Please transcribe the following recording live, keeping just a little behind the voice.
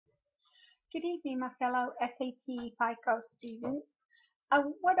Good evening, my fellow SAP FICO students.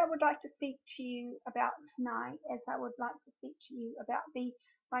 What I would like to speak to you about tonight is I would like to speak to you about the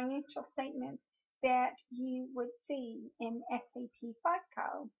financial statements that you would see in SAP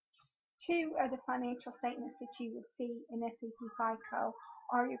FICO. Two of the financial statements that you would see in SAP FICO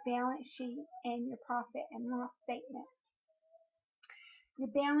are your balance sheet and your profit and loss statement. Your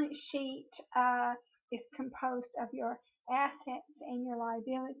balance sheet is composed of your assets and your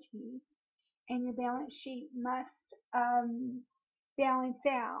liabilities, and your balance sheet must balance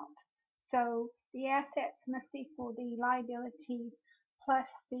out. So the assets must equal the liabilities plus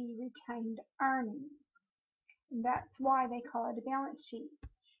the retained earnings. And that's why they call it a balance sheet.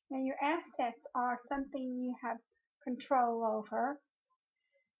 Now your assets are something you have control over,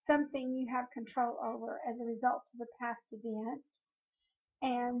 something you have control over as a result of a past event,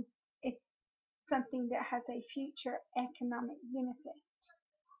 and it's something that has a future economic benefit.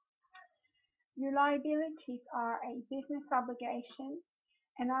 Your liabilities are a business obligation,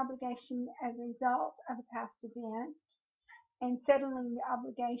 an obligation as a result of a past event, and settling the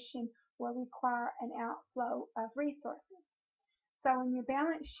obligation will require an outflow of resources. So in your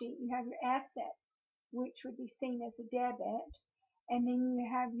balance sheet, you have your assets, which would be seen as a debit, and then you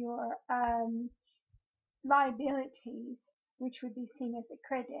have your liabilities, which would be seen as a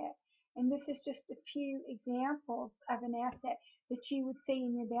credit. And this is just a few examples of an asset that you would see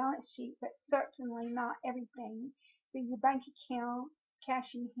in your balance sheet, but certainly not everything. But your bank account,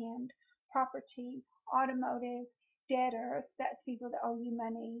 cash in hand, property, automotives, debtors, that's people that owe you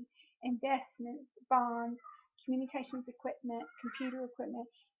money, investments, bonds, communications equipment, computer equipment,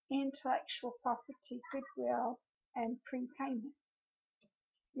 intellectual property, goodwill, and prepayment.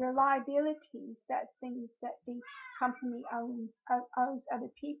 Your liabilities, that's things that the company owes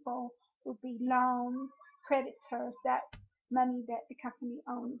other people, would be loans, creditors, that's money that the company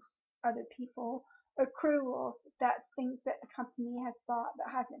owes other people, accruals, that's things that the company has bought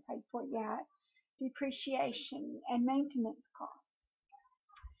that hasn't paid for yet, depreciation and maintenance costs.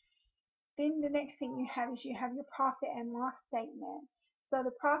 Then the next thing you have is you have your profit and loss statement. So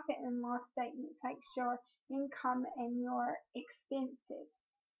the profit and loss statement takes your income and your expenses.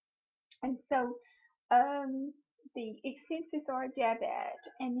 And so the expenses are a debit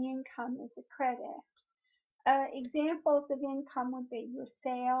and the income is a credit. Examples of income would be your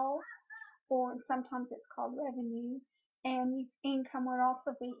sales, or sometimes it's called revenue, and income would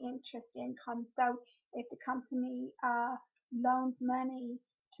also be interest income. So if the company loans money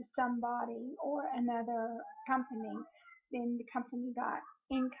to somebody or another company, then the company got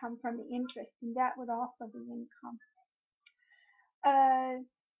income from the interest, and that would also be income.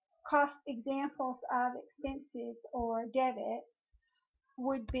 Cost examples of expenses or debits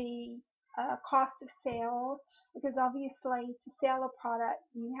would be cost of sales, because obviously to sell a product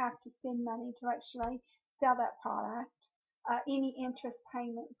you have to spend money to actually sell that product. Any interest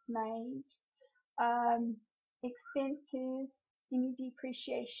payments made, expenses, any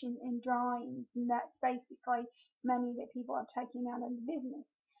depreciation in drawings, and that's basically money that people are taking out of the business.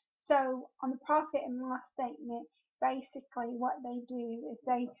 So on the profit and loss statement, basically what they do is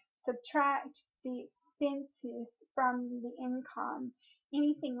they subtract the expenses from the income.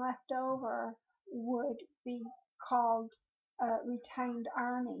 Anything left over would be called retained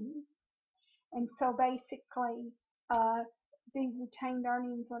earnings. And so basically these retained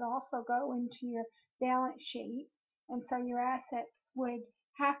earnings would also go into your balance sheet, and so your assets would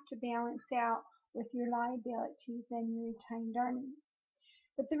have to balance out with your liabilities and your retained earnings.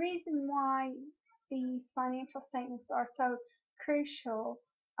 But the reason why these financial statements are so crucial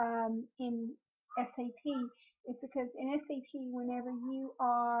in SAP is because in SAP, whenever you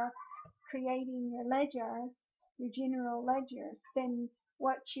are creating your ledgers, your general ledgers, then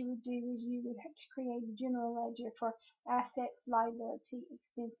what you would do is you would have to create a general ledger for assets, liability,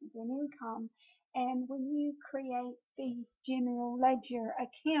 expenses, and income. And when you create these general ledger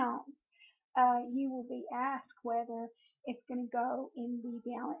accounts, you will be asked whether it's going to go in the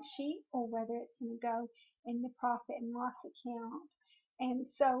balance sheet or whether it's going to go in the profit and loss account. And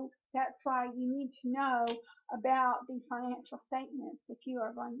so that's why you need to know about the financial statements if you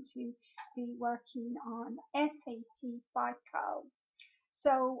are going to be working on SAP FICO.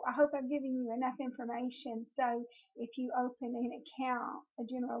 So I hope I've given you enough information so if you open an account, a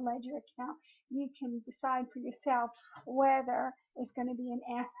general ledger account, you can decide for yourself whether it's going to be an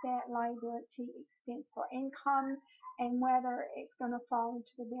asset, liability, expense, or income, and whether it's going to fall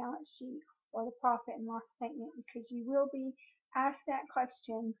into the balance sheet or the profit and loss statement, because you will be asked that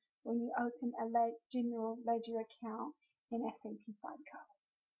question when you open a general ledger account in SAP FICO.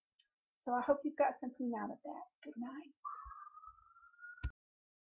 So I hope you've got something out of that. Good night.